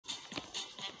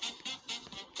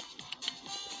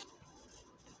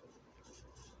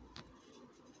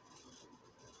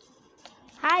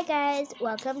Hi guys,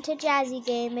 welcome to Jazzy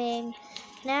Gaming.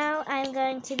 Now I'm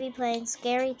going to be playing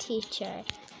Scary Teacher.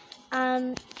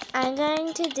 I'm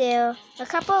going to do a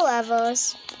couple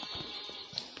levels.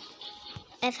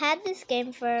 I've had this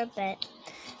game for a bit.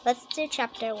 Let's do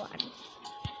chapter 1.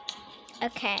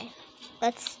 Okay,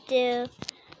 let's do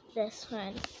this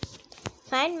one.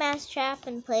 Find Mousetrap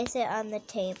and place it on the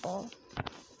table.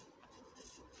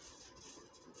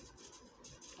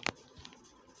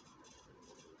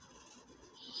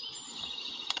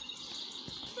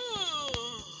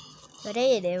 What are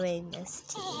you doing, Miss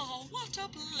T? Oh, what a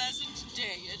pleasant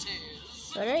day it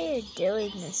is. What are you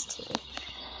doing, Miss T?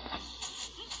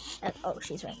 Oh,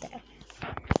 she's right there.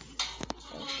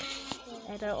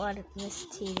 I don't want Miss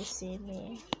T to see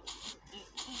me.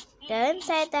 Go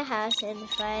inside the house and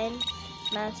find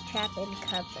Mousetrap in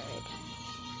cupboard.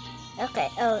 Okay,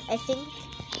 oh, I think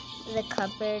the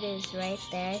cupboard is right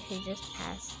there. She just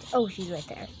passed. Oh, she's right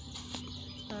there.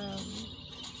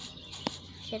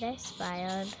 Should I spy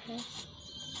on her?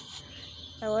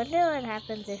 I wonder what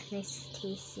happens if Miss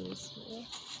T sees me.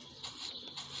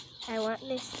 I want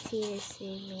Miss T to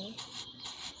see me.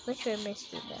 Which room is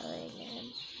she going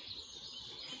in?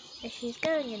 If she's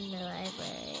going in the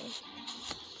library.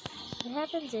 What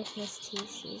happens if Miss T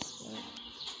sees me?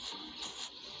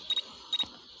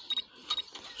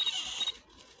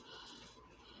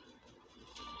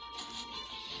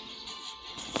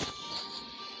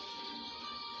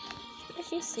 Is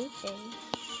she sleeping?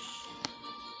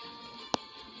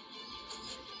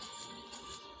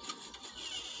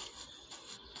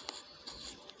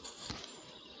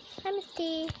 Hi, Miss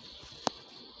T.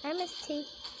 Hi, Miss T.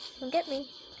 Come get me.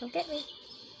 Come get me.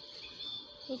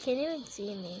 You can't even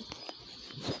see me.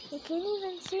 You can't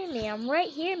even see me. I'm right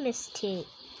here, Miss T.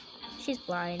 She's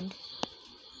blind.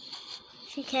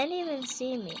 She can't even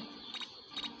see me.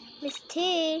 Miss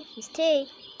T. Miss T.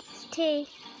 Miss T.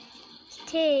 Miss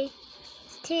T.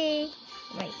 Miss T.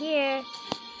 I'm right here.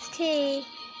 Miss T.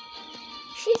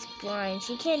 She's blind.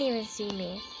 She can't even see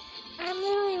me. I'm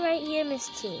literally right here, Miss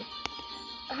T.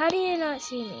 How do you not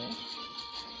see me?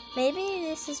 Maybe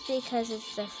this is because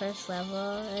it's the first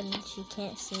level and she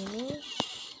can't see me.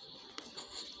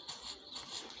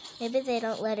 Maybe they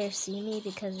don't let her see me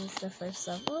because it's the first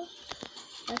level.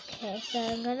 Okay, so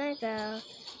I'm gonna go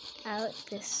out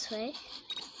this way.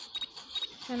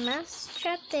 The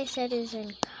Mousetrap they said is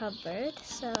in cupboard,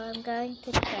 so I'm going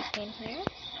to check in here.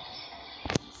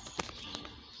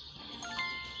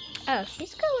 Oh,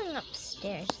 she's going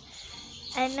upstairs.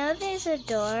 I know there's a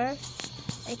door.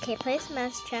 Okay, place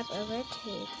Mousetrap over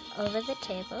the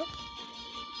table.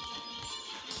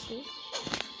 Okay.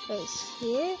 Right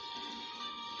here.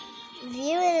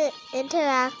 View and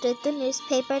interact with the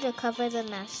newspaper to cover the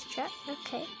Mousetrap.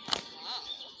 Okay.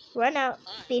 Run out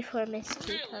before Miss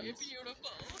T comes.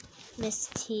 Miss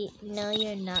T, no,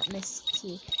 you're not Miss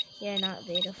T. You're not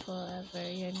beautiful ever.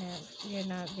 You're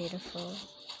not beautiful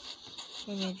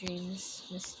in your dreams,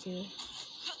 Miss T.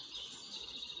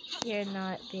 You're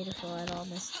not beautiful at all,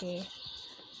 Miss T.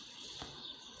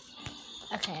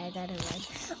 Okay, I gotta run.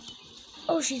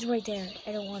 Oh, she's right there.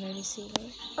 I don't want her to see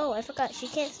me. Oh, I forgot. She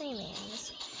can't see me in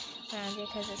this round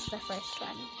because it's the first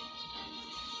one.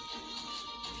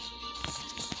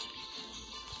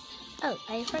 Oh,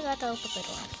 I forgot to open the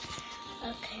door.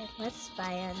 Okay, let's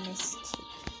spy on Miss T.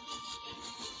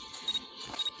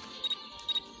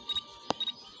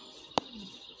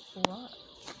 What?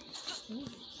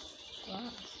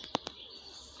 Wow.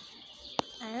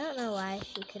 I don't know why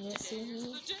she couldn't see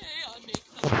me.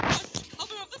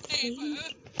 Cover of the paper.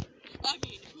 I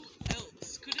mean, who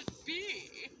else could it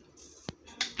be?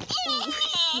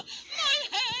 Ah,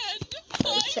 my head!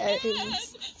 Oh, sorry,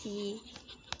 Miss T.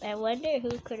 I wonder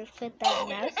who could have put that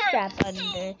Mousetrap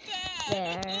under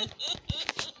there.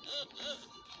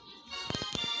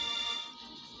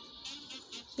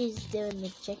 She's doing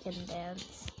the chicken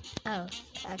dance. Oh,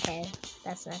 okay.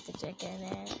 That's not the chicken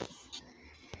dance.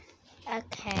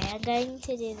 Okay, I'm going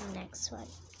to do the next one.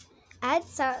 Add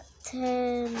salt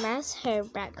to mess her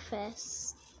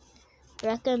breakfast.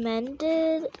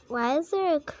 Recommended. Why is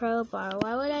there a crowbar?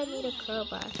 Why would I need a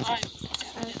crowbar? I'm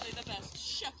definitely the best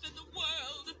chef in the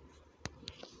world.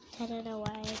 I don't know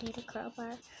why I need a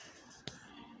crowbar.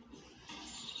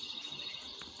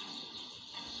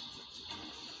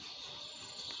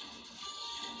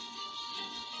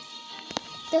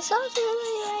 The salt's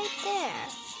really right there.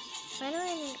 Why do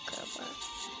I need a crowbar?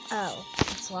 Oh,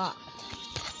 it's locked.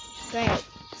 Great,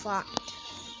 it's locked.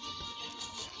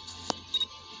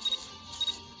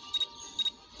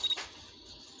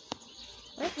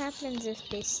 What happens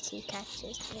if Miss T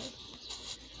catches me?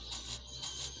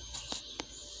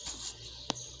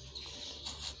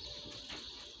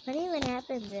 What even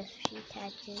happens if she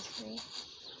catches me?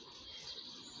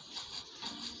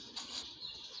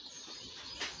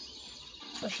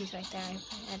 Oh, she's right there.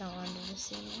 I don't want her to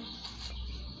see me.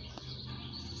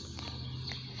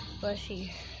 Will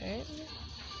she hurt me?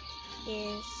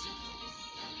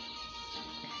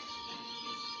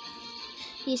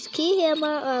 Use key,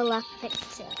 hammer, or lockpick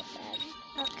to open.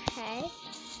 Okay.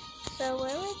 So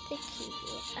where would the key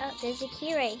be? Oh, there's a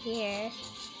key right here.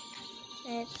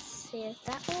 Let's see if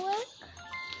that will work.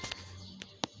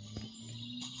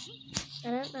 I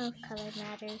don't know if color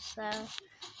matters though.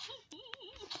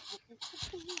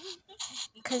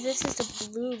 Because this is a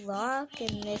blue lock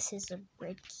and this is a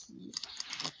red key.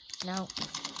 No,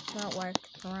 not work.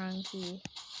 Wrong key.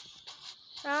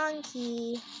 Wrong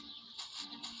key.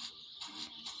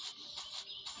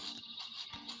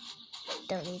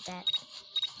 Don't need that.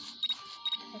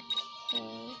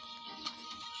 Okay.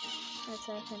 Let's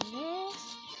open this.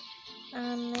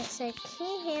 It's a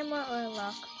key, hammer, or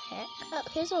lockpick. Oh,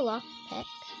 here's a lockpick.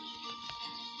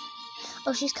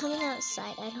 Oh, she's coming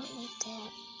outside. I don't need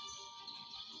that.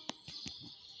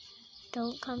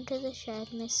 Don't come to the shed,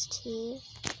 Miss T.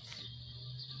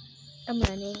 I'm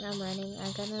running. I'm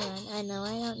gonna run. I know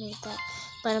I don't need that.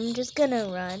 But I'm just gonna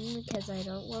run because I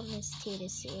don't want Miss T to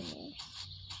see me.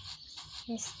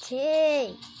 Miss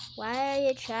T, why are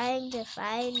you trying to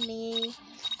find me?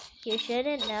 You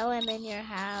shouldn't know I'm in your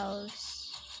house.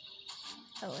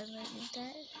 Oh, I might need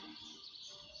that.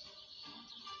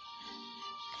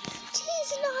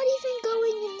 She's not even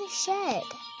going in the shed.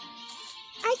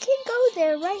 I can go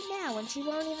there right now and she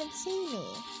won't even see me.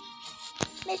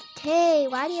 Miss T,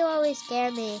 why do you always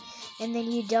scare me and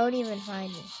then you don't even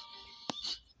find me?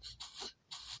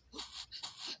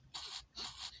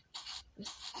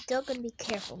 I'm still gonna be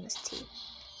careful, Miss T.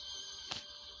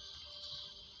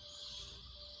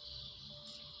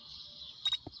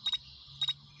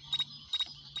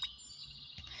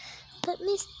 But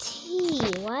Miss T,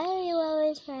 why are you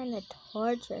always trying to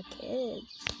torture kids?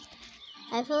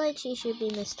 I feel like she should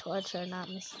be Miss Torture, not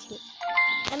Miss T.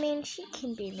 I mean, she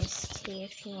can be Miss T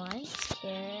if she wants to,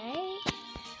 right?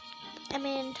 I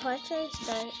mean, torture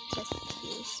starts with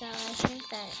T, so I think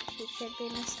that she should be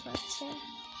Miss Torture.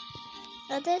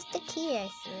 Oh, there's the key I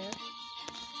threw.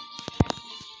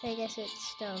 I guess it's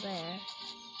still there.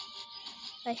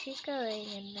 But she's going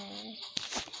in there.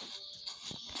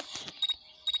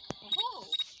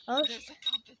 Oh, there's a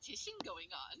competition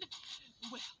going on.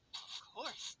 Well, of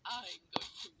course, I'm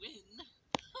going to win.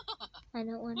 I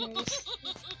don't want her to...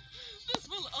 This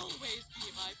will always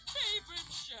be my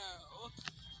favorite show.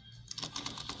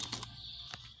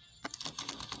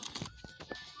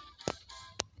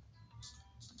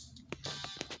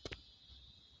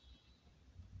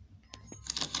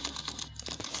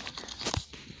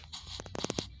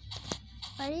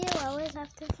 Why do you always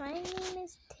have to find me,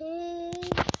 Miss T?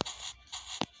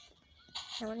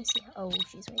 I want to see her. Oh,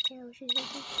 she's right there. Oh, she's right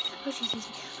there. Oh, she sees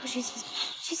me. Oh, she sees me.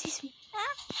 She sees me.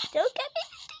 Ah, don't get me,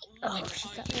 Miss T. Oh, she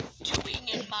got me. What are you doing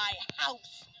in my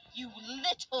house, you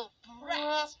little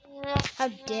brat? How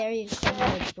dare you call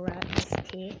me a brat, Miss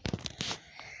T?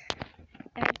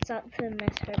 It's up to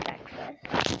miss her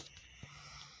breakfast.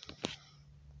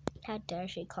 How dare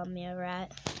she call me a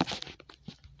rat?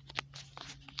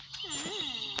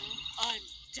 I'm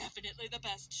definitely the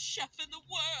best chef in the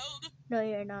world. No,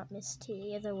 you're not, Miss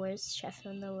T. You're the worst chef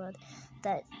in the world.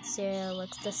 That cereal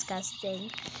looks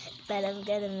disgusting, but I'm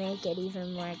gonna make it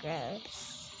even more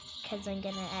gross. Because I'm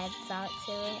gonna add salt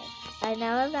to it. I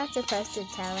know I'm not supposed to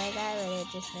tell her that, but it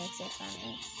just makes it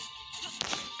funny.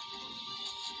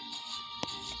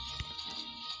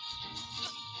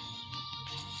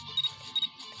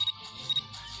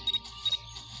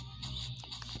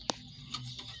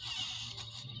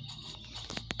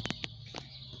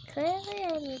 Clearly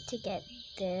I need to get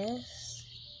this.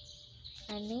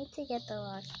 I need to get the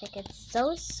lockpick. It's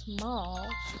so small,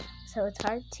 so it's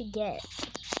hard to get.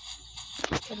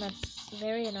 And that's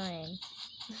very annoying.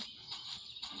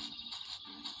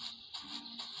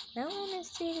 No one is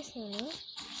free to see me.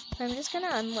 So I'm just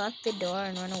gonna unlock the door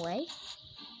and run away.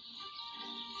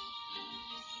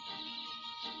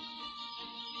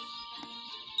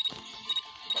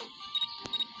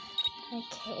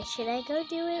 Okay, should I go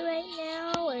do it right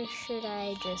now, or should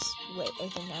I just wait? I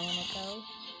think I want to go.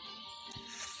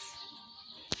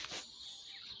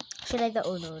 Should I go?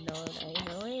 Oh, no. I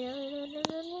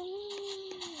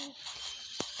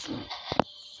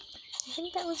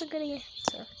think that was a good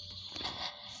answer.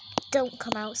 Don't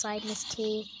come outside, Miss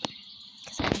T.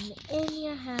 Because I'm in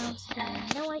your house, and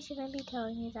I know I shouldn't be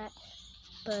telling you that.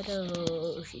 But,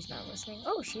 oh, she's not listening.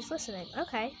 Oh, she's listening.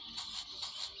 Okay.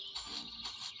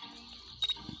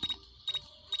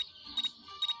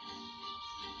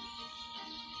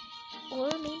 or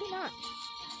maybe not.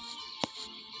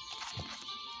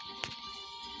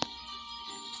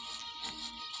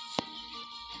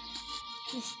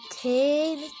 Miss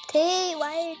T,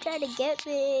 why are you trying to get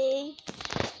me?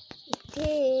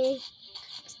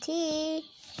 Miss T,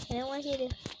 I don't want you to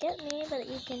get me, but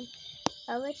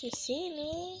I'll let you see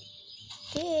me.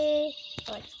 T,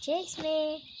 I'll let you chase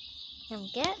me. Come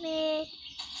get me.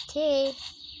 T,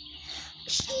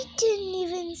 she didn't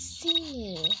even see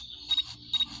me.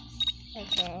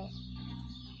 Okay.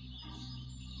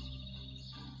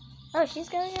 Oh, she's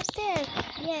going upstairs.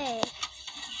 Yay.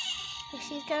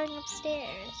 She's going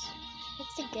upstairs.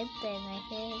 That's a good thing, I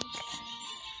think.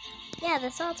 Yeah,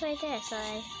 the salt's right there, so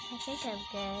I think I'm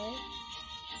good.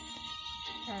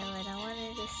 Oh, I don't want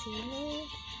her to see me.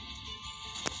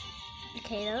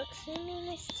 Okay, don't see me,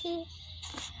 Miss T.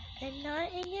 I'm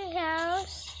not in your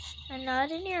house. I'm not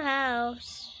in your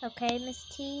house. Okay, Miss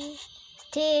T. Miss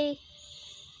T.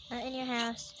 Not in your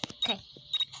house. Okay.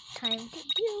 Time to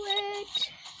do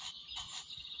it.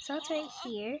 Salt's right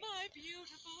here. My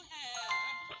beautiful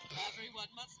hair. Everyone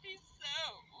must be so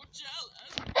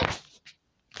jealous.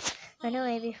 Run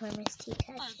away before Miss T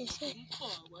I'm catches it. looking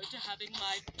forward to having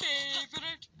my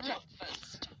favorite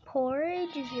breakfast.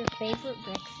 Porridge is your favorite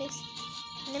breakfast?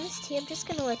 And then Miss T, I'm just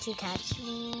gonna let you catch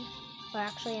me. Or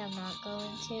actually, I'm not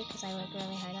going to, because I worked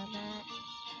really hard on that.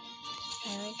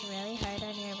 I worked really hard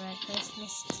on your breakfast,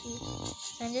 Miss T.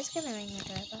 So I'm just gonna ring the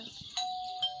doorbell.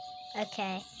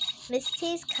 Okay, Miss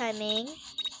T's coming.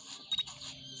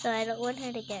 So I don't want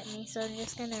her to get me, so I'm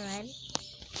just gonna run.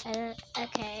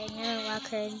 Okay, I'm gonna lock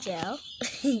her in jail.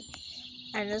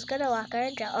 I'm just gonna lock her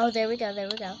in jail. Oh, there we go.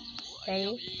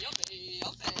 Ready?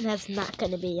 That's not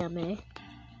gonna be yummy.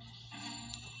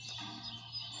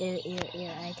 Ew,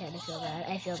 I kind of feel bad.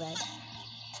 I feel bad.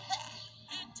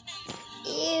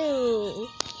 Ew,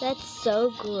 that's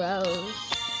so gross.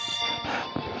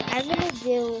 I'm gonna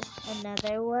do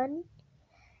another one.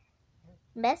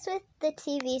 Mess with the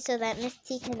TV so that Miss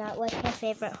T cannot watch my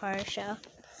favorite horror show.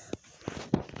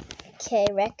 Okay,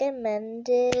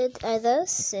 recommended. Are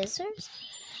those scissors?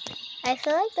 I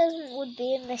feel like those would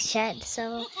be in the shed,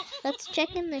 so let's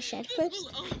check in the shed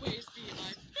first.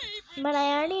 But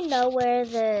I already know where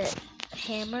the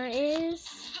hammer is.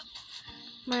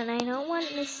 But I don't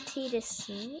want Miss T to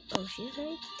see me. Oh, she's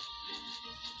right.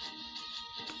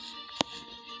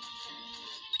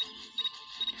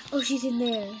 Oh, she's in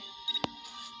there.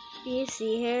 Do you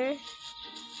see her?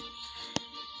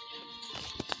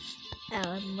 Oh,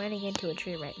 I'm running into a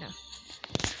tree right now.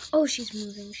 Oh, she's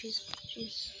moving. She's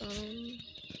Miss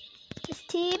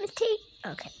T.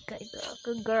 Okay,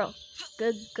 good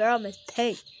girl, Miss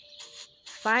T.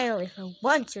 Finally, for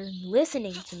once, you're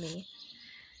listening to me.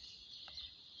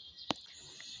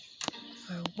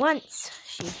 For once,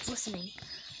 she's listening.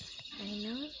 I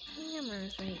know the hammer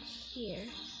is right here.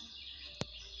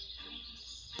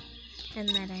 And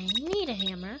that I need a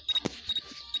hammer.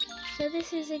 So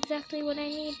this is exactly what I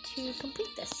need to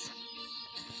complete this.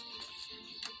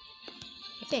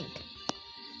 I think.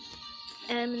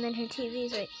 And then her TV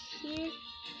is right here.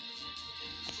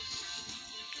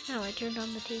 Oh, I turned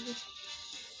on the TV.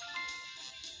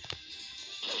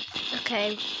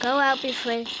 Okay, go out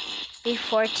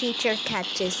before teacher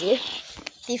catches you.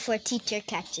 Before teacher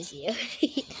catches you.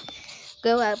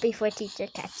 Go out before teacher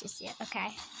catches you.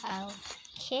 Okay.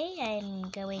 Okay, I'm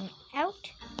going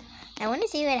out. I want to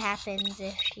see what happens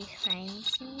if she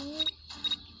finds me.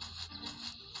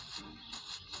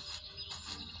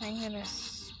 I'm gonna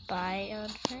spy on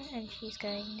her and she's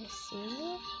going to see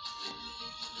me.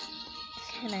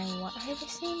 And I want her to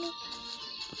see me.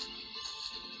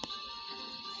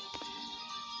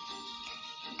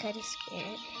 I'm kind of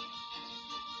scared.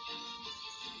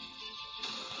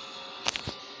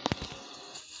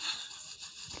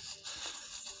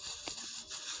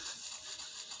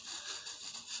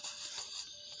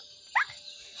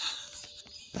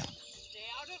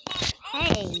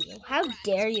 Hey, how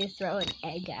dare you throw an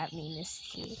egg at me, Miss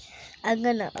T? I'm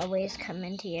gonna always come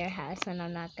into your house and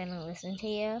I'm not gonna listen to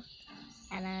you.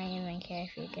 And I don't even care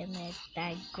if you give me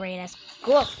that great ass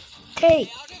girl. Hey!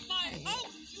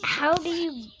 How do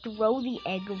you throw the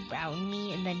egg around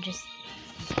me and then just...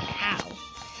 How?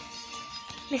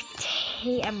 Miss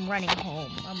T, I'm running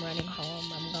home. I'm going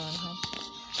home.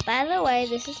 By the way,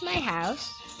 this is my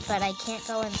house, but I can't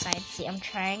go inside. See, I'm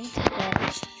trying to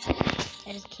get...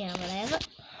 I just can't, but I have a...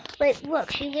 But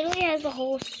look, she literally has the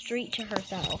whole street to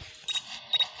herself.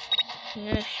 I'm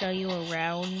gonna show you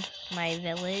around my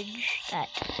village that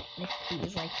Miss T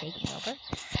is like taking over.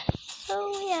 So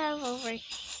we have over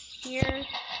here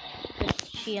the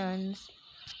she owns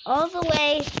all the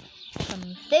way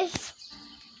from this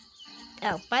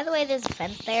Oh, by the way, there's a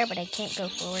fence there, but I can't go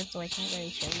forward, so I can't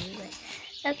really show you.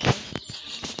 But okay.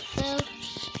 So,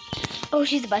 oh,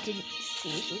 she's about to see.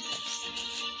 She's about to see.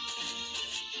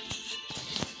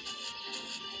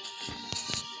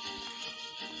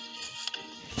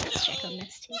 Let's check on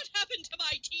this too. What happened to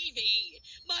my TV?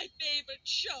 My favorite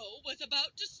show was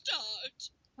about to start.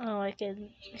 Oh my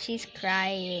goodness, she's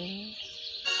crying.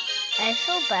 I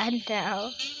feel bad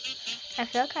now. I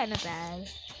feel kind of bad.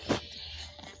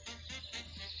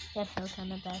 I feel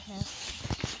kind of bad now.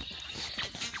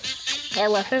 I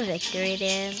love her victory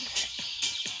dance.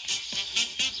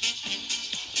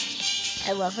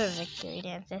 I love her victory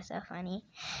dance. They're so funny.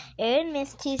 Erin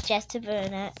misteased just to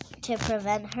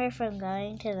prevent her from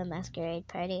going to the masquerade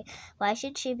party. Why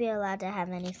should she be allowed to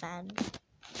have any fun?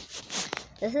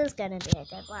 This is gonna be a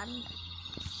good one.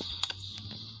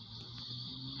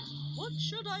 What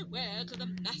should I wear to the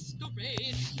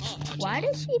masquerade party? Why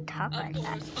does she talk like Of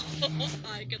that? course,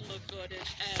 I can look good in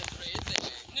everything.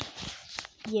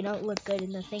 You don't look good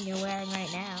in the thing you're wearing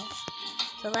right now.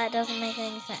 So that doesn't make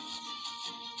any sense.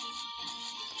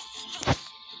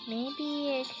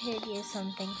 Maybe I could use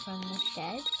something from the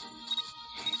shed.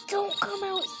 Don't come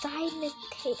outside, Miss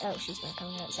Tate. Oh, she's not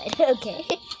coming outside. Okay.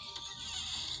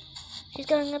 She's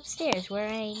going upstairs where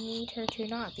I need her to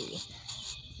not be.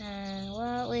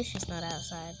 Well, at least she's not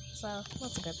outside. So,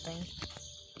 that's a good thing.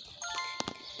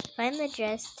 Find the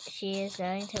dress she is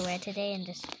going to wear today and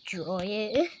destroy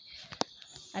it.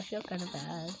 I feel kind of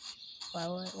bad. Why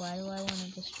do I want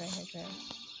to destroy her dress?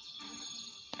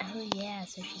 Oh yeah,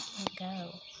 so she can't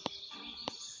go.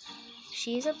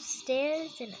 She's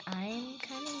upstairs and I'm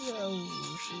kind of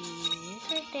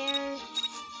she's right there.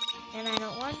 And I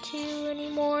don't want to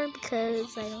anymore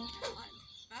because I don't. I'm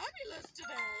fabulous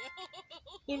today.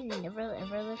 You never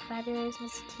ever look fabulous,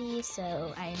 Miss T,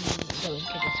 so I'm going to destroy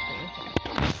her.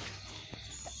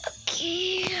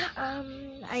 Okay,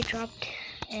 I dropped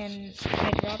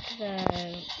the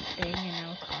thing and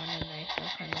now it's gone and I feel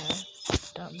kind of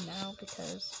dumb now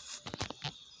because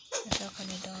I feel kind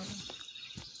of dumb.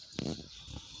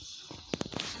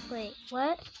 Wait,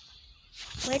 what?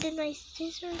 Where did my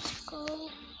scissors go?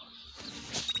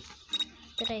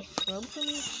 Did I throw them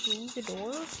through the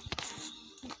door?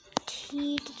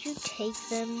 T, did you take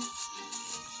them?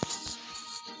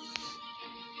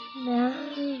 No.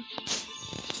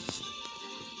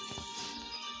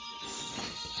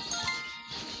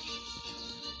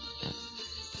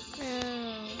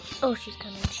 Oh, she's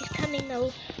coming. She's coming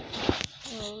though.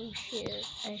 Oh shoot.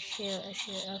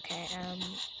 Okay,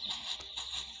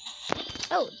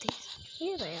 oh,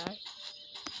 here they are.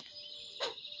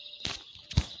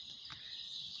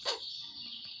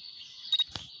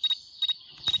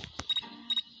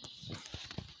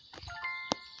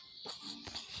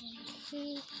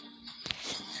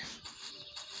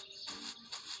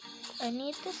 I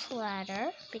need this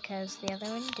ladder because the other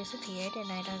one disappeared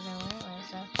and I don't know where it was.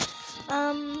 So,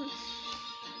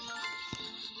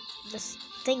 this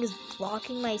thing is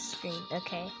blocking my screen.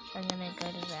 Okay, I'm gonna go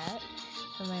to that,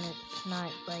 and then it's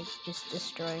not like just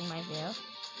destroying my view.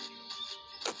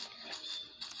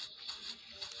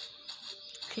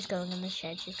 She's going in the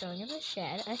shed. She's going in the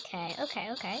shed. Okay.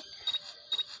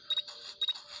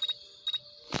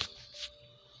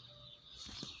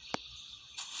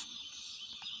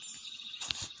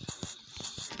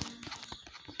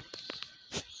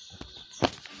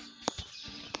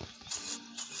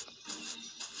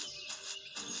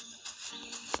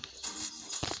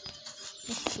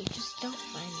 Just don't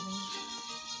find me.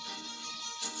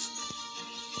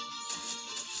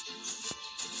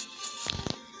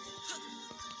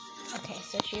 Okay,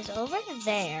 so she's over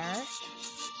there.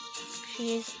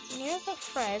 She's near the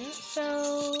front,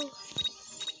 so...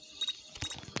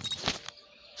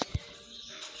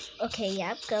 Okay,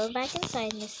 yep, go back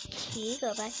inside, Miss T.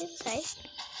 Go back inside.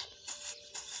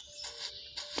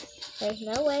 There's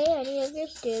no way any of your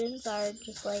students are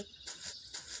just, like,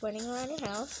 running around your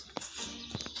house.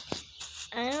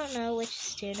 I don't know which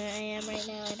student I am right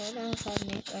now. I don't know if I'm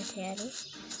Nick or Tanny.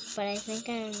 But I think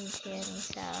I'm Tanny,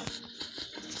 so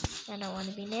I don't want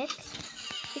to be Nick.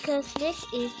 Because Nick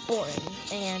is boring.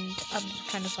 And I'm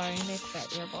kind of sorry, Nick,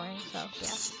 that you're boring, so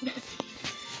yeah.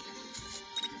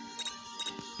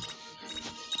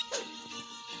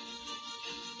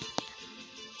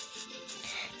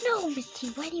 No, Miss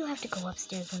T, why do you have to go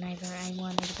upstairs whenever I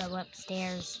wanted to go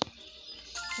upstairs?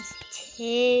 Miss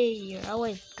T, you're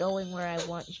always going where I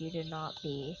want you to not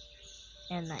be.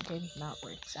 And that did not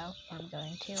work, so I'm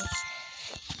going to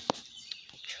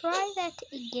try that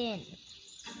again.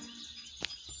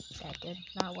 That did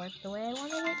not work the way I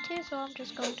wanted it to, so I'm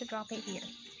just going to drop it here.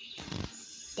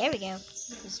 There we go.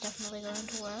 This is definitely going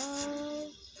to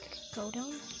work. Go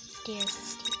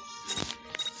downstairs.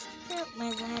 Oh, my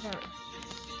ladder.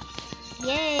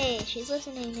 Yay, she's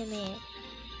listening to me.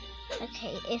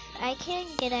 Okay, if I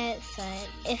can't get outside,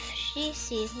 if she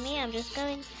sees me, I'm just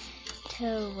going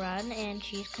to run, and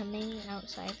she's coming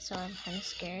outside, so I'm kind of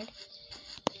scared.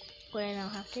 But I don't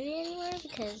have to be anymore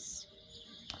because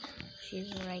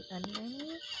she's right under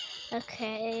me.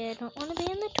 Okay, I don't want to be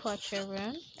in the torture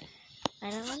room. I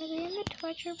don't want to be in the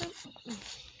torture room.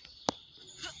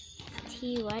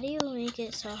 T, why do you make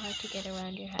it so hard to get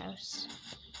around your house?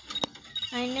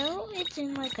 I know it's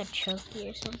in like a chokey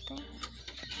or something.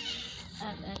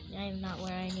 I'm not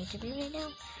where I need to be right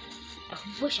now. I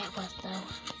wish I was though.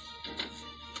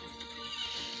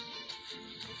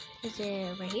 Is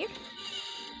it over here?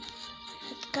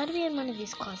 It's gotta be in one of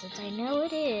these closets. I know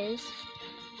it is.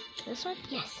 This one?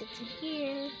 Yes, it's in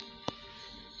here.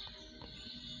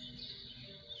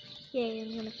 Yay,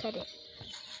 I'm gonna cut it.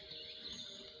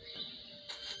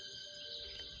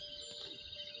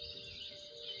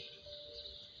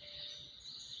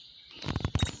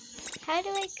 How do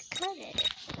I cut it?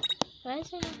 Why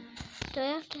is it? Do I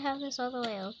have to have this all the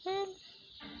way open?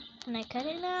 Can I cut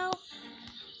it now?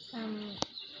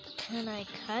 Can I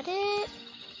cut it?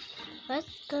 What's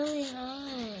going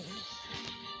on?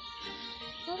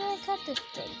 How do I cut this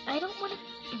thing? I don't want to.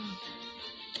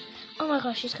 Oh my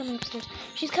gosh, she's coming upstairs.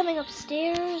 She's coming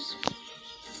upstairs.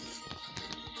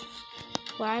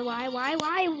 Why,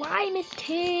 Miss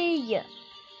T?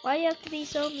 Why do you have to be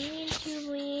so mean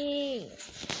to me?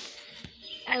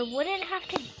 I wouldn't have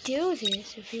to do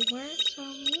this if you weren't so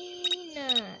mean.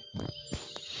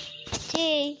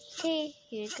 T,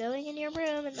 you're going in your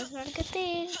room, and that's not a good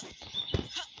thing.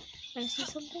 Wanna see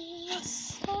something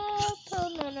mess up? Oh,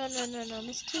 no,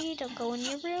 Miss T, don't go in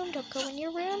your room. Don't go in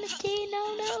your room, Miss T.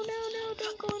 No,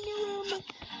 don't go in your room.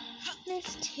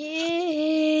 Miss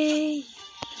T.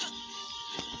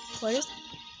 What is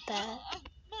that?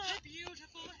 My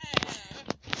beautiful hair.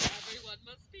 Everyone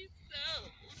must be so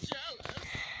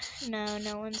jealous.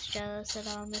 No one's jealous at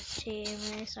all, Miss T.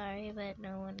 I'm really sorry, but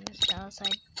no one is jealous.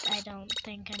 I don't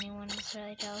think anyone is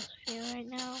really jealous of you right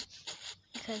now.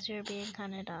 Because you're being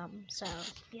kind of dumb, so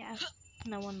yeah,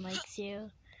 no one likes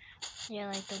you. You're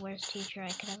like the worst teacher I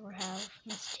could ever have,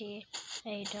 Miss T.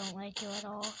 I don't like you at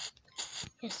all.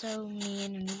 You're so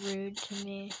mean and rude to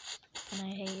me, and I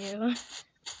hate you.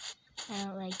 I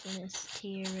don't like you, Miss T.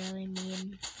 You're really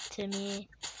mean to me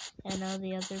and all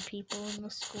the other people in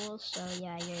the school, so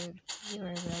yeah, you're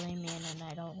really mean and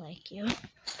I don't like you.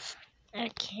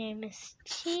 Okay, Miss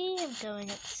T, I'm going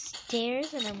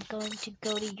upstairs and I'm going to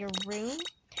go to your room.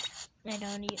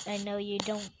 I know you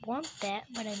don't want that,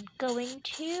 but I'm going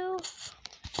to.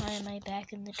 Why am I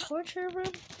back in the torture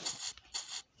room?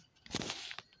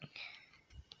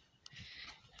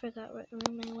 Forgot what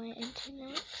room I went into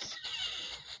next.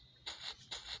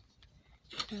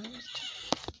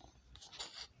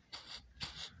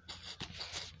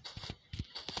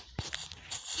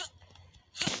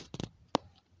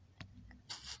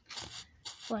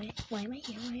 Why am I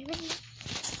here?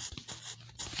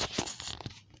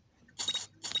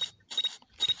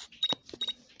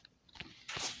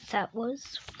 That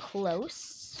was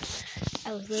close.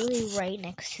 I was literally right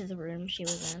next to the room she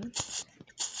was in.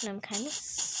 And I'm kind of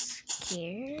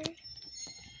scared.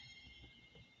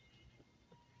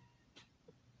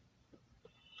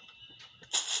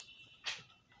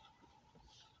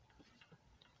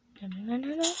 No.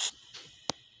 No.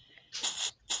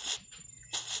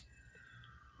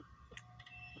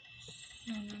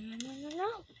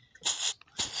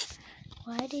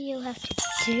 Why do you have to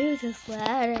do this,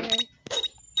 ladder?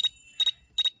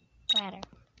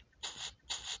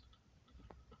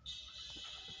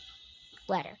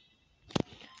 Ladder.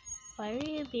 Why are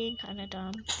you being kind of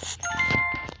dumb?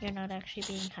 You're not actually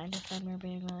being kind of fun. You're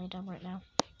being really dumb right now.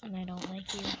 And I don't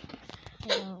like you. I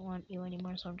don't want you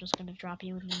anymore, so I'm just going to drop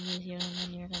you and then use you, and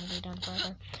then you're going to be done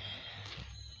forever.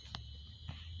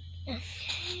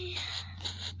 Okay.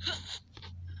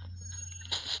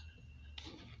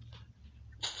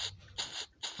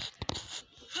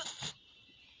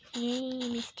 Yay,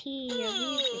 Miss T, you're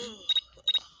leaving.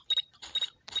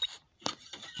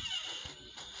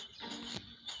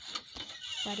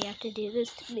 Why do you have to do this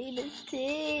to me, Miss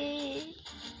T?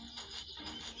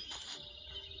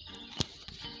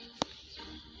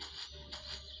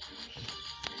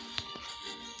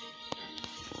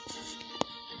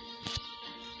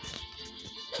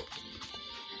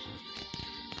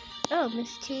 Oh,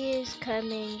 Miss T is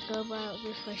coming. Go out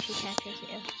before she catches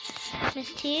you.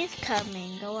 Miss T is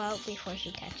coming. Go out before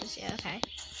she catches you, okay?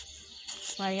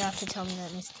 Why do you have to tell me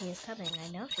that Miss T is coming? I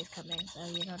know she's coming, so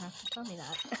you don't have to tell me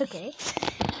that. Okay.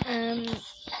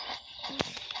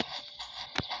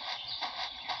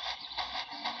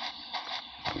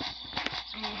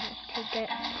 I have to get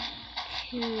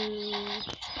to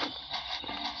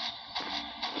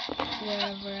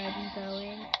wherever I'm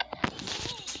going.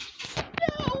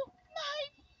 No, my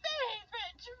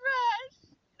favorite dress.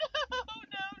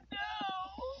 No.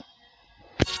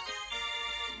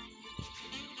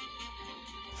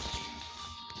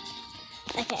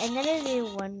 Okay, I'm gonna do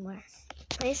one more.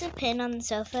 Place a pin on the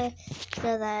sofa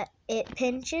so that it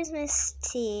pinches Miss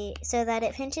T,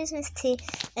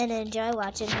 and enjoy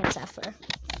watching her suffer.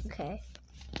 Okay.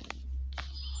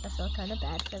 I feel kind of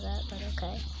bad for that, but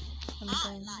okay.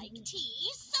 I like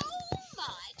tea so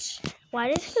much. Why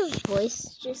did her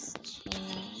voice just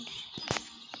change?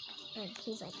 Like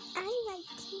he's like, I like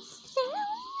tea so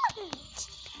much.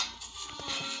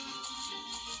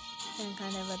 In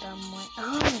kind of a dumb way.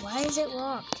 Oh, why is it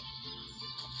locked?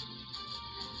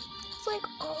 It's like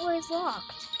always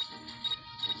locked.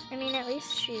 I mean, at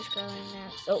least she's going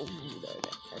now. Oh,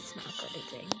 that's not good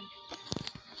again.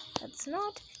 That's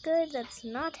not good. That's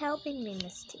not helping me,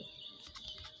 Misty.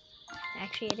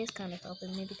 Actually, it is kind of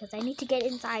helping me because I need to get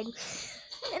inside.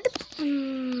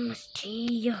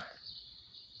 Misty.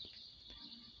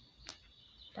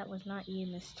 That was not you,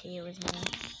 Misty. It was me.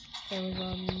 It was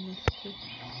all me, Misty.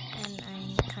 And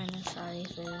I'm kind of sorry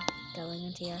for going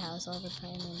into your house all the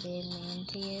time and being mean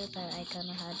to you, but I kind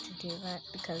of had to do that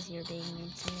because you're being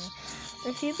mean to me.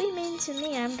 If you be mean to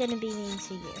me, I'm going to be mean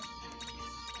to you.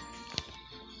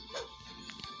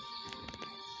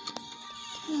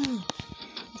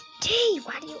 Misty,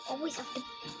 why do you always have to...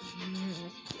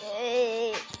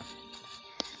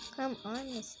 Come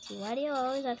on, Misty. Why do you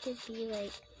always have to be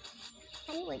like...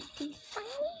 I like tea so much.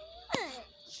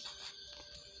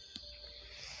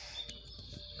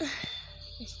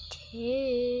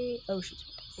 Misty. Oh, she's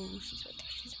right there.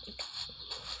 She's right there.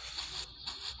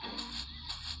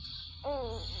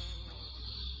 Oh.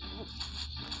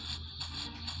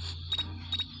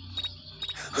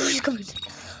 Oh, she's coming.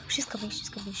 She's coming.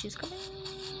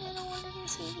 I don't want her to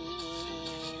see me.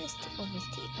 Misty. Oh,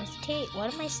 Misty. What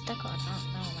am I stuck on? Oh,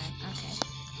 no, man. Okay.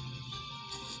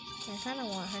 I kind of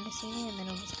want her to see me, and then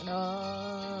I'm just gonna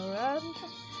run.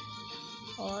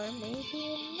 Or maybe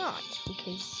not,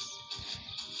 because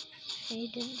she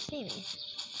didn't see me.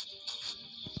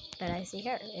 But I see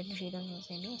her, and she doesn't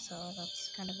see me, so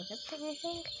that's kind of a good thing, I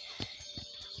think.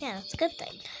 Yeah, that's a good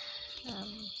thing.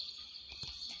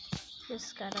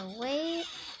 Just gotta wait.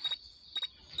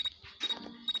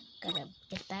 Gotta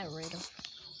get that right off.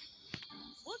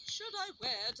 What should I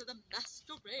wear to the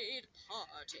masquerade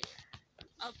party?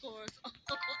 Of course,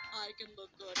 I can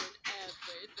look good in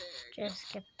everything.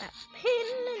 Just get that pin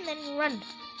and then run.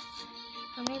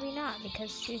 Or maybe not,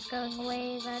 because she's going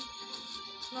away that's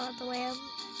not the way I'm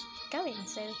going,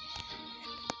 so...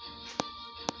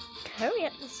 Hurry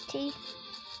up, Miss T.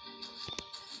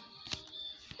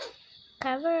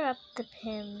 Cover up the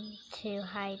pin to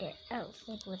hide it. Oh,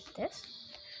 like with this?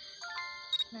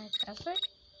 Can I cover it?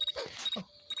 Oh,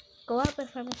 go out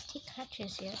before Miss T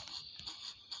catches you.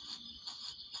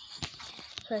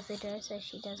 Close the door so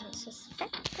she doesn't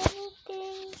suspect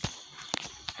anything.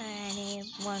 Or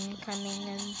anyone coming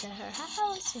into her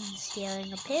house and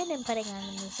stealing a pin and putting it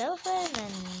on the sofa and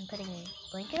then putting a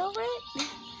blanket over it.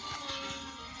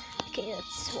 Okay,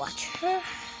 let's watch her.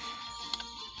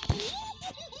 Is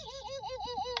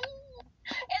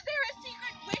there a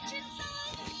secret witch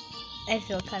inside? I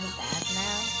feel kind of bad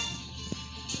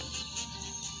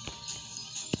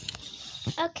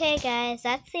now. Okay guys,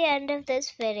 that's the end of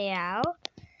this video.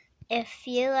 If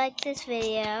you like this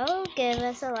video, give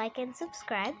us a like and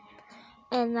subscribe.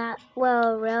 And that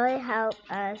will really help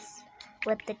us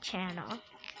with the channel.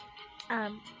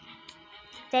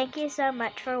 Thank you so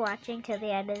much for watching to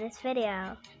the end of this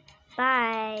video.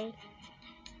 Bye!